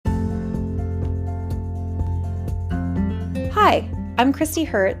Hi, I'm Christy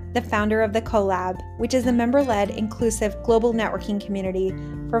Hurt, the founder of the Collab, which is a member-led, inclusive global networking community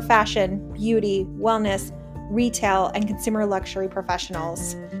for fashion, beauty, wellness, retail, and consumer luxury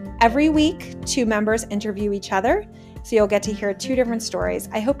professionals. Every week, two members interview each other, so you'll get to hear two different stories.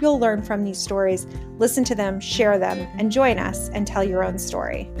 I hope you'll learn from these stories, listen to them, share them, and join us and tell your own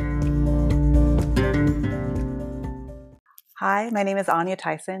story. Hi, my name is Anya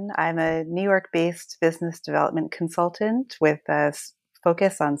Tyson. I'm a New York-based business development consultant with a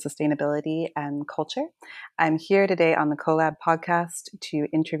focus on sustainability and culture. I'm here today on the Collab podcast to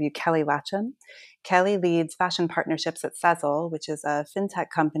interview Kelli Latchem. Kelli leads fashion partnerships at Sezzle, which is a fintech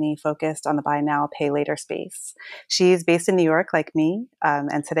company focused on the buy now, pay later space. She's based in New York like me,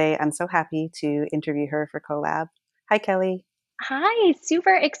 and today I'm so happy to interview her for Collab. Hi, Kelli. Hi,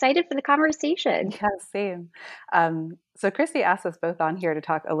 super excited for the conversation. Yeah, same. So Christy asked us both on here to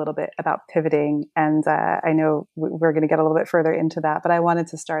talk a little bit about pivoting, and I know we're going to get a little bit further into that, but I wanted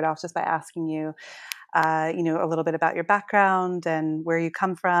to start off just by asking you, a little bit about your background and where you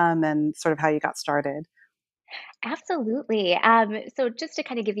come from and sort of how you got started. Absolutely. So just to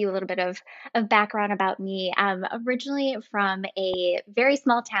kind of give you a little bit of background about me, originally from a very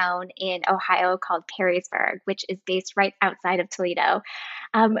small town in Ohio called Perrysburg, which is based right outside of Toledo.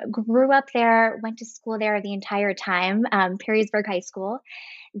 Grew up there, went to school there the entire time, Perrysburg High School.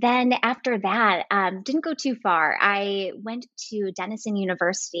 Then after that, didn't go too far. I went to Denison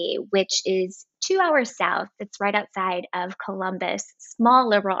University, which is 2 hours south. It's right outside of Columbus, small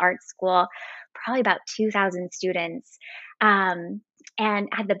liberal arts school, probably about 2,000 students. And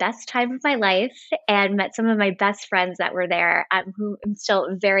had the best time of my life and met some of my best friends that were there, who I'm still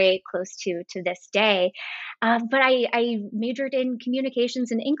very close to this day. But I majored in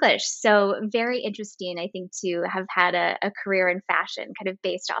communications and English. So very interesting, I think, to have had a career in fashion kind of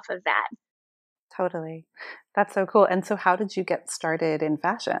based off of that. Totally. That's so cool. And so how did you get started in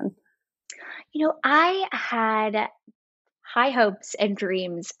fashion? I had high hopes and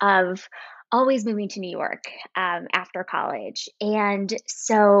dreams of always moving to New York after college. And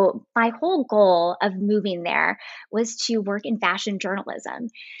so my whole goal of moving there was to work in fashion journalism.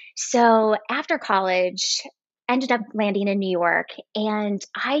 So after college, ended up landing in New York, and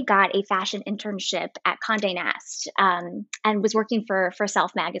I got a fashion internship at Condé Nast, and was working for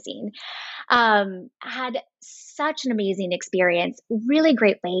Self magazine. Had such an amazing experience, really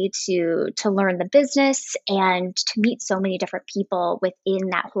great way to learn the business and to meet so many different people within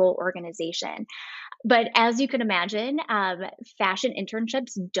that whole organization. But as you can imagine, fashion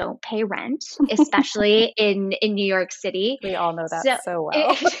internships don't pay rent, especially in New York City. We all know that So so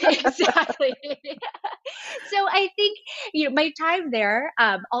well. exactly. So I think my time there,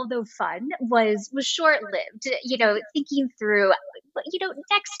 although fun, was short lived. Thinking through,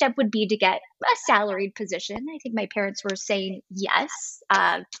 next step would be to get a salaried position. I think my parents were saying yes,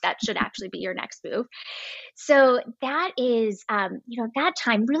 that should actually be your next move. So that is, that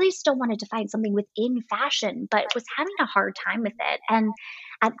time really still wanted to find something within fashion, but was having a hard time with it. And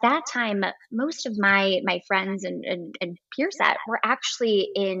at that time, most of my friends and peer set were actually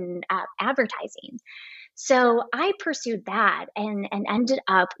in advertising. So I pursued that and ended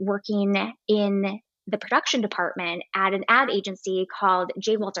up working in the production department at an ad agency called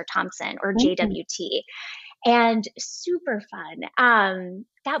J. Walter Thompson, or Mhm. JWT, and super fun.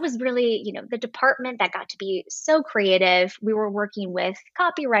 That was really, the department that got to be so creative. We were working with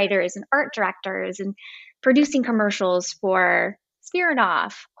copywriters and art directors and producing commercials for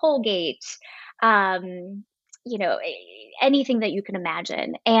Smirnoff, Colgate, um, anything that you can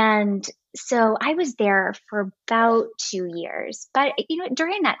imagine. And so I was there for about 2 years. But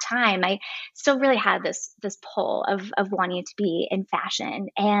during that time, I still really had this pull of wanting to be in fashion.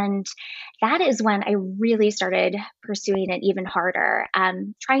 And that is when I really started pursuing it even harder,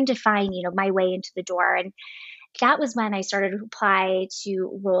 trying to find, my way into the door. And that was when I started to apply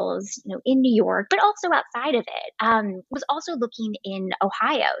to roles, in New York, but also outside of it. Was also looking in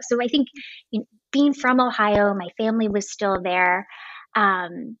Ohio. So I think, being from Ohio, my family was still there.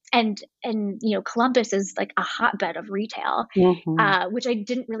 And Columbus is like a hotbed of retail, Mhm. which I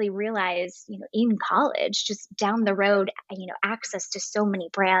didn't really realize, in college. Just down the road, access to so many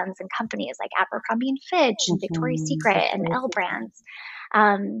brands and companies like Abercrombie and Fitch and Victoria's Mhm. Secret and L Brands.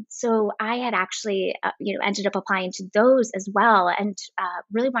 So I had actually, ended up applying to those as well, and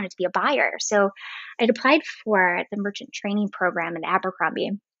really wanted to be a buyer. So I'd applied for the merchant training program at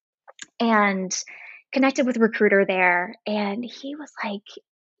Abercrombie and connected with a recruiter there. And he was like,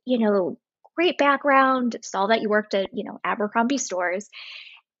 you know, great background, saw that you worked at, Abercrombie stores.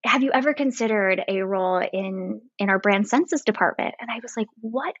 have you ever considered a role in our brand census department? And I was like,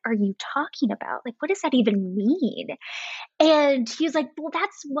 what are you talking about? Like, what does that even mean? And he was like, well,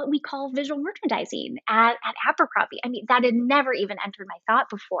 that's what we call visual merchandising at Abercrombie. I mean, that had never even entered my thought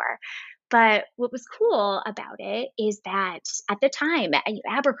before. But what was cool about it is that at the time,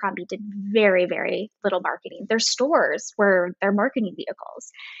 Abercrombie did very, very little marketing. Their stores were their marketing vehicles.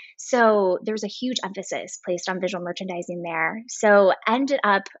 So there was a huge emphasis placed on visual merchandising there. So ended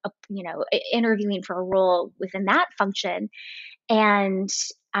up, interviewing for a role within that function. And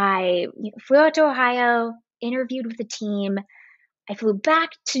I flew out to Ohio, interviewed with the team. I flew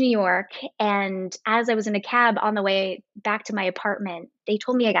back to New York, and as I was in a cab on the way back to my apartment, they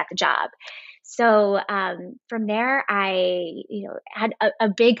told me I got the job. So from there, I had a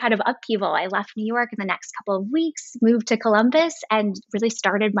big kind of upheaval. I left New York in the next couple of weeks, moved to Columbus, and really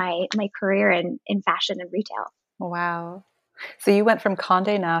started my career in fashion and retail. Wow. So you went from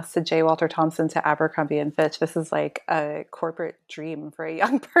Condé Nast to J. Walter Thompson to Abercrombie and Fitch. This is like a corporate dream for a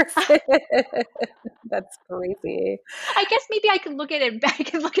young person. That's crazy. I guess maybe I can look at it. I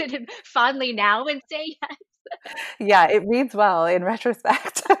can look at it fondly now and say yes. Yeah, it reads well in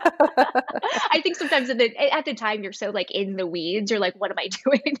retrospect. I think sometimes at the time you're so like in the weeds. You're like, what am I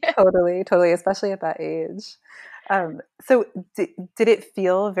doing? Totally, especially at that age. So did it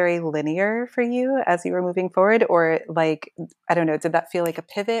feel very linear for you as you were moving forward, or like, I don't know, did that feel like a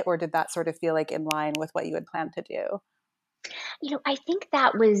pivot, or did that sort of feel like in line with what you had planned to do? I think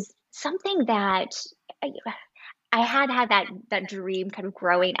that was something that I had that dream kind of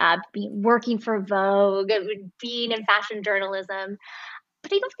growing up, working for Vogue, being in fashion journalism,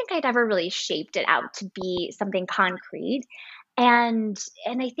 but I don't think I'd ever really shaped it out to be something concrete. And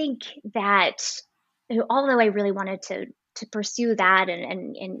I think that although I really wanted to pursue that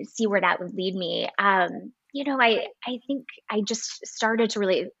and see where that would lead me, I think I just started to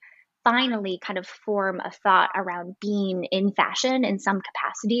really finally kind of form a thought around being in fashion in some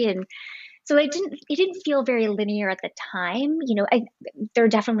capacity. And so it didn't feel very linear at the time. There are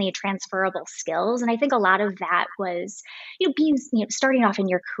definitely transferable skills. And I think a lot of that was, being, starting off in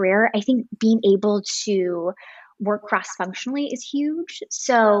your career, I think being able to work cross-functionally is huge.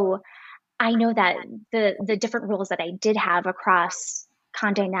 So I know that the different roles that I did have across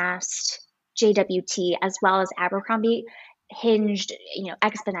Condé Nast, JWT, as well as Abercrombie hinged,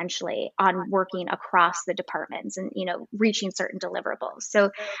 exponentially on working across the departments and, reaching certain deliverables.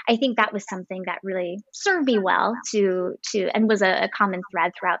 So I think that was something that really served me well and was a common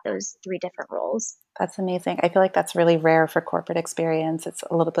thread throughout those three different roles. That's amazing. I feel like that's really rare for corporate experience. It's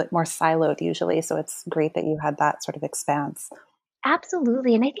a little bit more siloed usually. So it's great that you had that sort of expanse.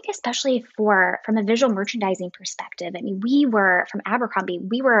 Absolutely. And I think especially from a visual merchandising perspective, I mean, from Abercrombie,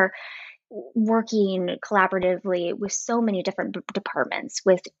 we were working collaboratively with so many different departments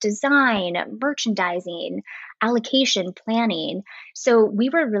with design, merchandising, allocation, planning. So we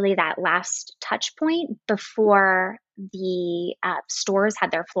were really that last touch point before the stores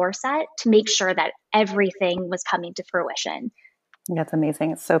had their floor set to make sure that everything was coming to fruition. That's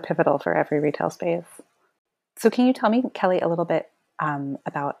amazing. It's so pivotal for every retail space. So can you tell me, Kelli, a little bit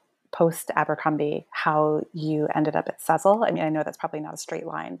about post Abercrombie, how you ended up at Sezzle? I mean, I know that's probably not a straight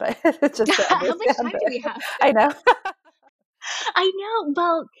line, but it's just to How much time do we have? I know. I know.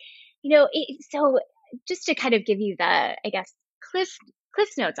 Well, so just to kind of give you the, I guess, cliff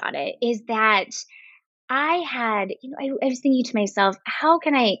notes on it is that I had, I was thinking to myself, how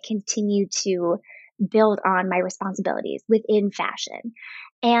can I continue to build on my responsibilities within fashion?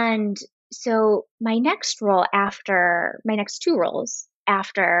 And so my next two roles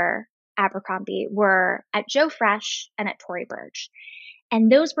after Abercrombie were at Joe Fresh and at Tory Burch. And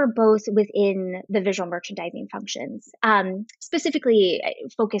those were both within the visual merchandising functions, specifically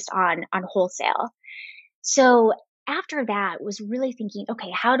focused on wholesale. So after that was really thinking,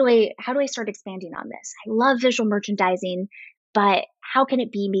 okay, how do I start expanding on this? I love visual merchandising, but how can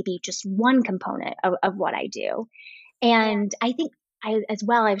it be maybe just one component of what I do? And I think I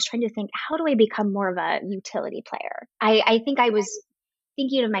was trying to think, how do I become more of a utility player? I think I was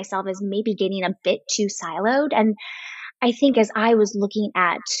thinking of myself as maybe getting a bit too siloed. And I think as I was looking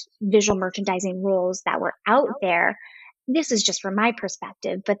at visual merchandising roles that were out there, this is just from my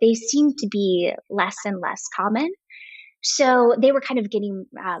perspective, but they seem to be less and less common. So they were kind of getting,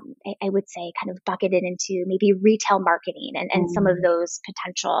 I would say, kind of bucketed into maybe retail marketing and some of those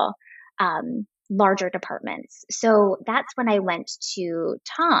potential larger departments. So that's when I went to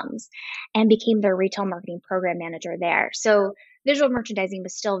Tom's and became their retail marketing program manager there. So visual merchandising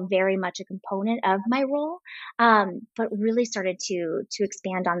was still very much a component of my role, but really started to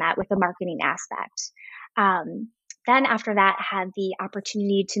expand on that with the marketing aspect. then after that, had the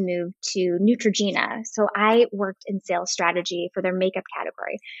opportunity to move to Neutrogena. So I worked in sales strategy for their makeup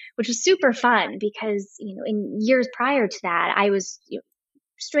category, which was super fun because, in years prior to that, I was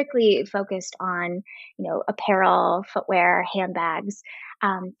strictly focused on, apparel, footwear, handbags,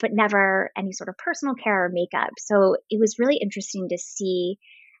 but never any sort of personal care or makeup. So it was really interesting to see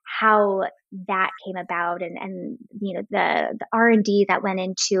how that came about and the R&D that went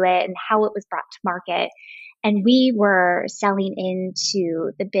into it and how it was brought to market. And we were selling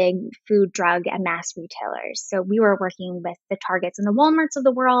into the big food, drug, and mass retailers. So we were working with the Targets and the Walmarts of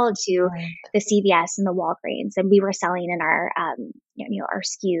the world to the CVS and the Walgreens, and we were selling in our our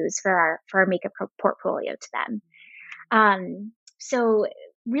SKUs for our makeup portfolio to them. So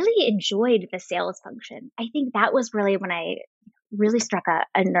really enjoyed the sales function. I think that was really when I really struck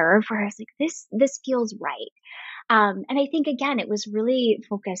a nerve where I was like, this feels right. And I think again, it was really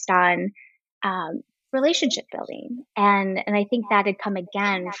focused on relationship building. And I think that had come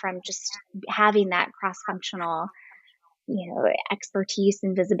again from just having that cross-functional, expertise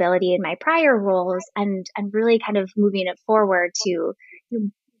and visibility in my prior roles and really kind of moving it forward to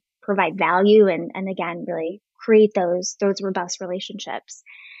provide value and again, really create those robust relationships.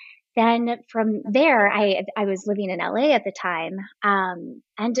 Then from there, I was living in LA at the time,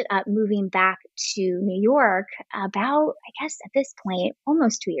 ended up moving back to New York about, I guess at this point,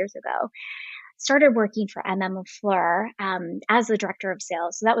 almost 2 years ago. Started working for M.M. LaFleur as the director of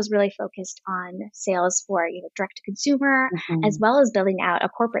sales. So that was really focused on sales for direct to consumer, as well as building out a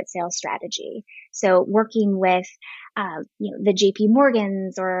corporate sales strategy. So working with the JP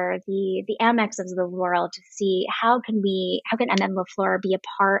Morgans or the Amexes of the world to see how can M.M. LaFleur be a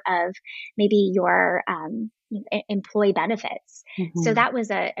part of maybe your employee benefits. So that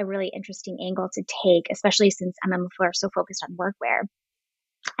was a really interesting angle to take, especially since M.M. LaFleur is so focused on workwear.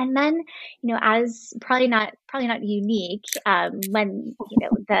 And then, as probably not unique, when,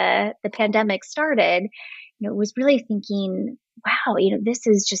 the pandemic started, was really thinking, wow, this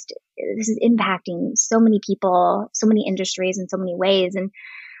is impacting so many people, so many industries in so many ways. And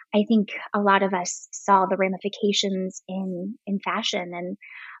I think a lot of us saw the ramifications in fashion. And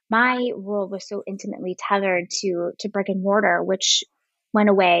my role was so intimately tethered to brick and mortar, which went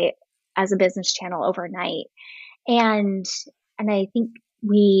away as a business channel overnight. And I think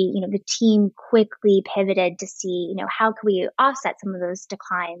the team quickly pivoted to see, how can we offset some of those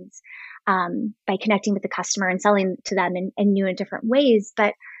declines by connecting with the customer and selling to them in new and different ways.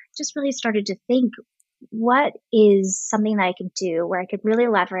 But just really started to think, what is something that I could do where I could really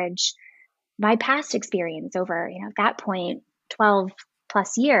leverage my past experience over, at that point, 12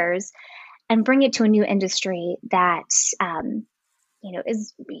 plus years and bring it to a new industry that,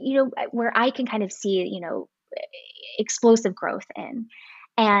 is, where I can kind of see, explosive growth in.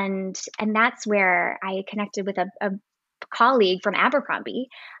 And that's where I connected with a colleague from Abercrombie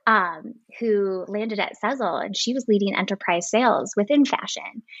who landed at Sezzle, and she was leading enterprise sales within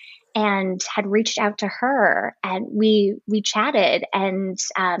fashion and had reached out to her, and we chatted, and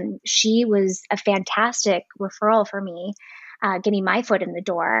she was a fantastic referral for me, getting my foot in the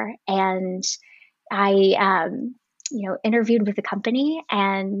door. And I interviewed with the company,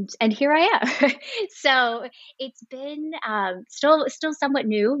 and here I am. So it's been still somewhat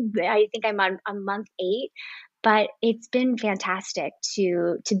new. I think I'm on month 8, but it's been fantastic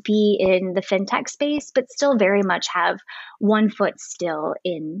to be in the fintech space, but still very much have one foot still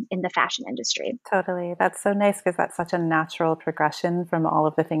in the fashion industry. Totally. That's so nice because that's such a natural progression from all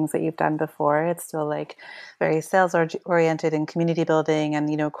of the things that you've done before. It's still like very sales oriented and community building and,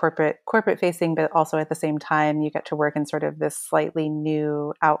 corporate facing, but also at the same time, you get to work in sort of this slightly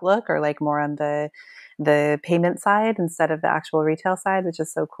new outlook or like more on the payment side instead of the actual retail side, which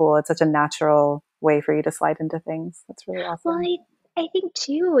is so cool. It's such a natural way for you to slide into things. That's really awesome. Well, I think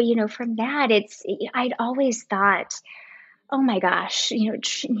too, from that, I'd always thought, oh my gosh,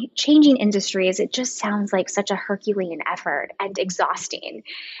 changing industries, it just sounds like such a Herculean effort and exhausting.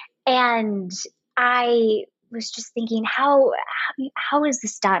 And I was just thinking, how is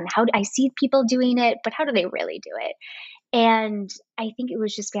this done? How do I see people doing it, but how do they really do it? And I think it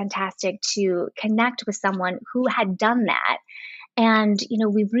was just fantastic to connect with someone who had done that. And,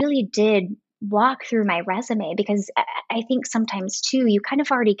 we really did walk through my resume because I think sometimes too, you kind of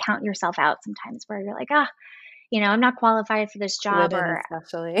already count yourself out sometimes where you're like, I'm not qualified for this job. Women or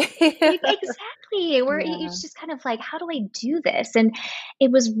especially. Exactly. Where it's just kind of like, how do I do this? And it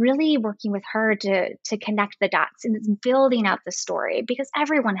was really working with her to connect the dots and it's building out the story because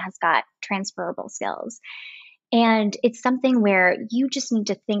everyone has got transferable skills. And it's something where you just need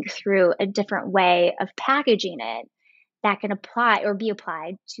to think through a different way of packaging it that can apply or be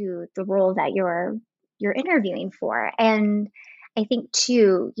applied to the role that you're you're interviewing for. And I think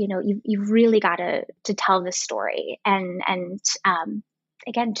too, you've really got to tell the story and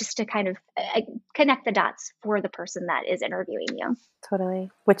again, just to kind of connect the dots for the person that is interviewing you.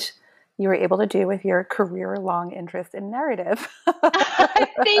 Totally. Which you were able to do with your career-long interest in narrative.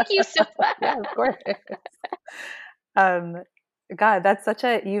 Thank you so much. Yeah, of course. God,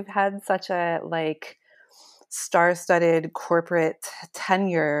 you've had such a like star-studded corporate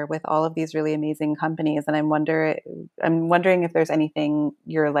tenure with all of these really amazing companies. And I'm wondering if there's anything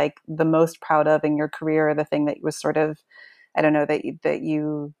you're like the most proud of in your career, or the thing that was sort of, I don't know, that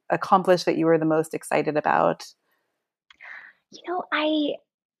you accomplished that you were the most excited about.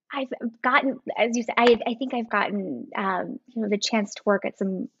 I've gotten, as you said, I think I've gotten, the chance to work at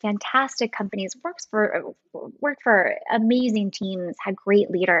some fantastic companies, worked for amazing teams, had great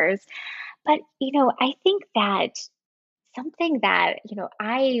leaders. But, I think that something that,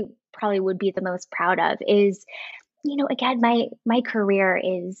 I probably would be the most proud of is, again, my career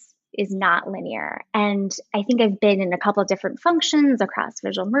is not linear. And I think I've been in a couple of different functions across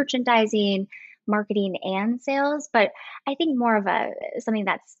visual merchandising, marketing, and sales. But I think more of something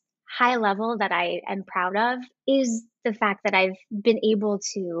that's high level that I am proud of is the fact that I've been able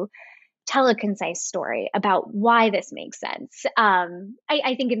to tell a concise story about why this makes sense.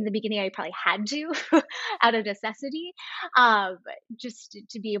 I think in the beginning I probably had to out of necessity, just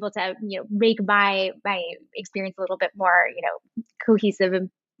to be able to make my experience a little bit more cohesive and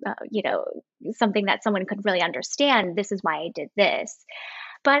something that someone could really understand. This is why I did this.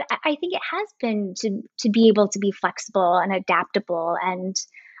 But I think it has been to be able to be flexible and adaptable and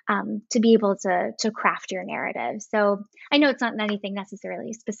to be able to craft your narrative. So I know it's not anything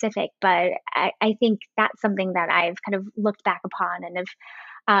necessarily specific, but I think that's something that I've kind of looked back upon and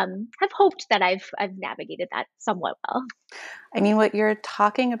have hoped that I've navigated that somewhat well. I mean, what you're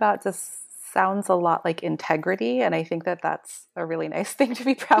talking about just sounds a lot like integrity, and I think that that's a really nice thing to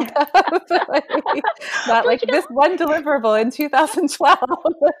be proud of. Not like this one deliverable in 2012.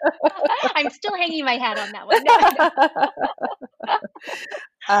 I'm still hanging my hat on that one.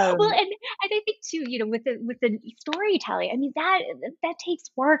 Well, and I think too, with the storytelling, I mean that takes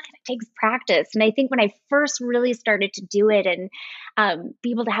work and it takes practice. And I think when I first really started to do it and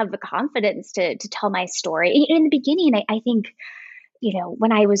be able to have the confidence to tell my story in the beginning, I think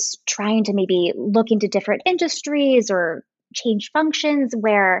when I was trying to maybe look into different industries or change functions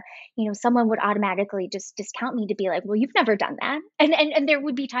where someone would automatically just discount me to be like, well, you've never done that, and there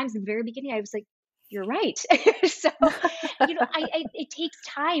would be times in the very beginning I was like, you're right. So it takes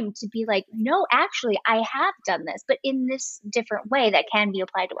time to be like, no, actually I have done this, but in this different way that can be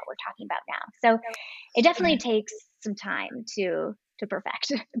applied to what we're talking about now. So it definitely takes some time to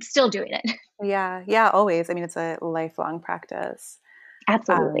perfect. I'm still doing it. Yeah, always. I mean, it's a lifelong practice.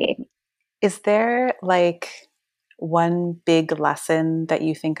 Absolutely. Is there like one big lesson that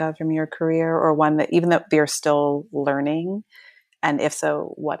you think of from your career, or one that even though you're still learning? And if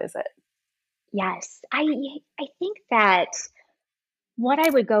so, what is it? Yes. I think that what I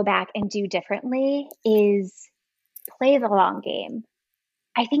would go back and do differently is play the long game.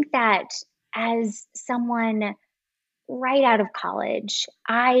 I think that as someone right out of college,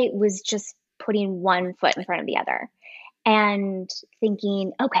 I was just putting one foot in front of the other and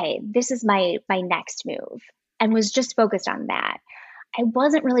thinking, okay, this is my next move, and was just focused on that. I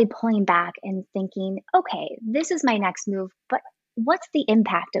wasn't really pulling back and thinking, okay, this is my next move, but what's the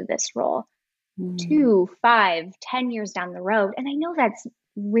impact of this role 2, 5, 10 years down the road? And I know that's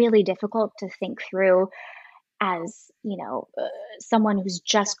really difficult to think through as, someone who's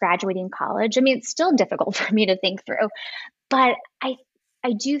just graduating college. I mean, it's still difficult for me to think through, but I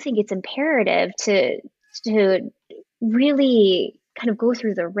do think it's imperative to really kind of go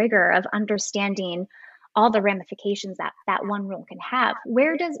through the rigor of understanding all the ramifications that one role can have.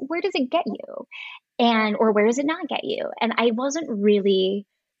 Where does it get you? Or where does it not get you? And I wasn't really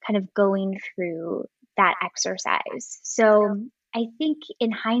kind of going through that exercise. So I think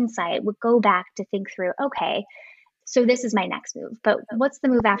in hindsight, would go back to think through, okay, so this is my next move, but what's the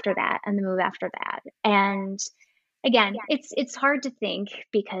move after that and the move after that? And again, it's hard to think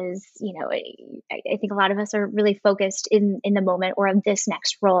because, I think a lot of us are really focused in the moment or in this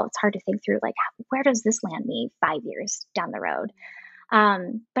next role. It's hard to think through like, where does this land me 5 years down the road?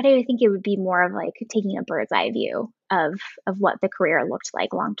 But I think it would be more of like taking a bird's eye view of what the career looked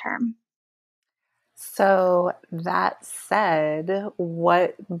like long term. So that said,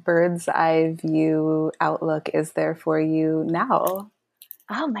 what bird's eye view outlook is there for you now?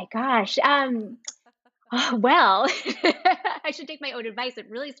 Oh my gosh. Well, I should take my own advice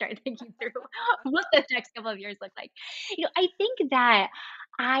and really start thinking through what the next couple of years look like. I think that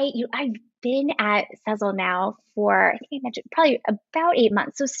I've been at Sezzle now for, I think I mentioned, probably about 8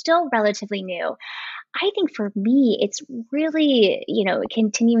 months, so still relatively new. I think for me, it's really,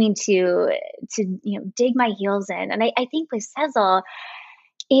 continuing to dig my heels in. And I think with Sezzle,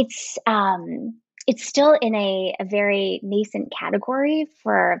 it's it's still in a very nascent category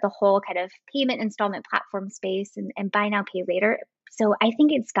for the whole kind of payment installment platform space and buy now, pay later. So I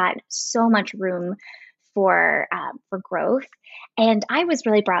think it's got so much room for growth. And I was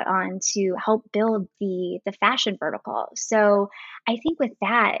really brought on to help build the fashion vertical. So I think with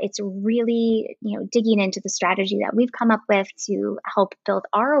that, it's really, digging into the strategy that we've come up with to help build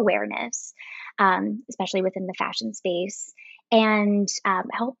our awareness, especially within the fashion space, and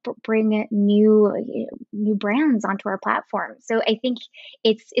help bring new brands onto our platform. So I think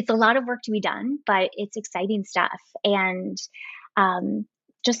it's a lot of work to be done, but it's exciting stuff. And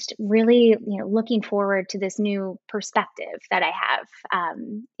just really, looking forward to this new perspective that I have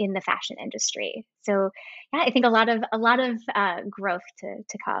in the fashion industry. So, yeah, I think a lot of growth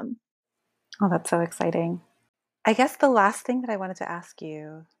to come. Oh, that's so exciting. I guess the last thing that I wanted to ask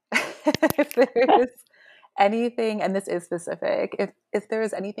you, if there is anything, and this is specific, if there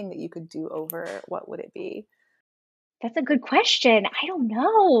is anything that you could do over, what would it be? That's a good question. I don't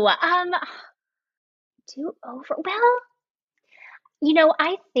know. Do over well.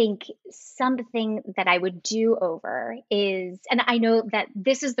 I think something that I would do over is, and I know that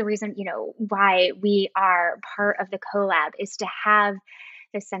this is the reason, why we are part of the collab, is to have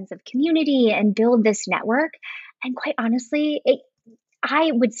this sense of community and build this network. And quite honestly,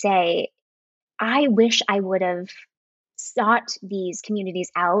 I would say I wish I would have sought these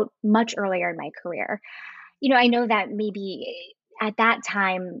communities out much earlier in my career. I know that maybe at that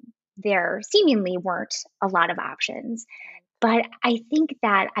time there seemingly weren't a lot of options. But I think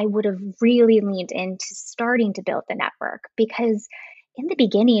that I would have really leaned into starting to build the network, because in the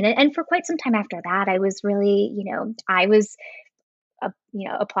beginning, and for quite some time after that, I was really, I was,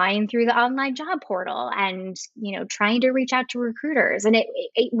 applying through the online job portal and, trying to reach out to recruiters. And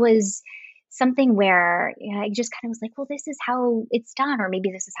it was something where, I just kind of was like, well, this is how it's done, or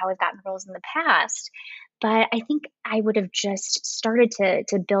maybe this is how I've gotten roles in the past. But I think I would have just started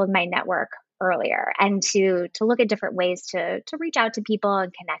to build my network earlier, and to look at different ways to reach out to people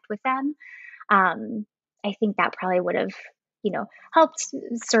and connect with them. I think that probably would have, helped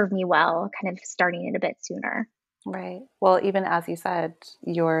serve me well, kind of starting it a bit sooner. Right. Well, even as you said,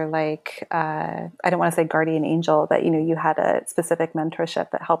 you're like, I don't want to say guardian angel, but, you had a specific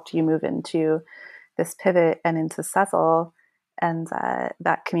mentorship that helped you move into this pivot and into Sezzle. And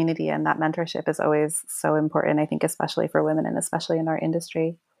that community and that mentorship is always so important, I think, especially for women and especially in our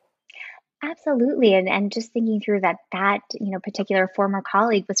industry. Absolutely. And just thinking through that, particular former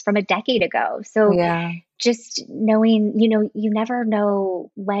colleague was from a decade ago. So Yeah. just knowing, you never know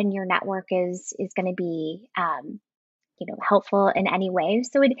when your network is going to be, helpful in any way.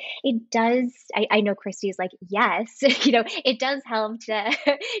 So it does, I know Christy's like, yes, it does help to,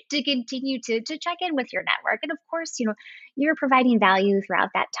 to continue to check in with your network. And of course, you're providing value throughout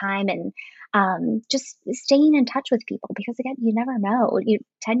that time, and just staying in touch with people, because again, you never know.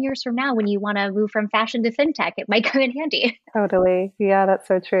 10 years from now, when you want to move from fashion to fintech, it might come in handy. Totally. Yeah, that's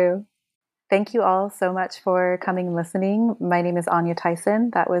so true. Thank you all so much for coming and listening. My name is Anya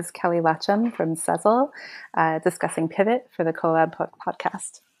Tyson. That was Kelli Latchem from Sezzle, discussing Pivot for the Collab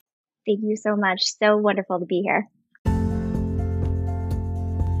podcast. Thank you so much. So wonderful to be here.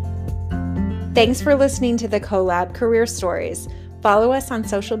 Thanks for listening to the Collab Career Stories. Follow us on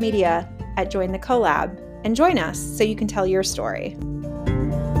social media at Join the Collab, and join us so you can tell your story.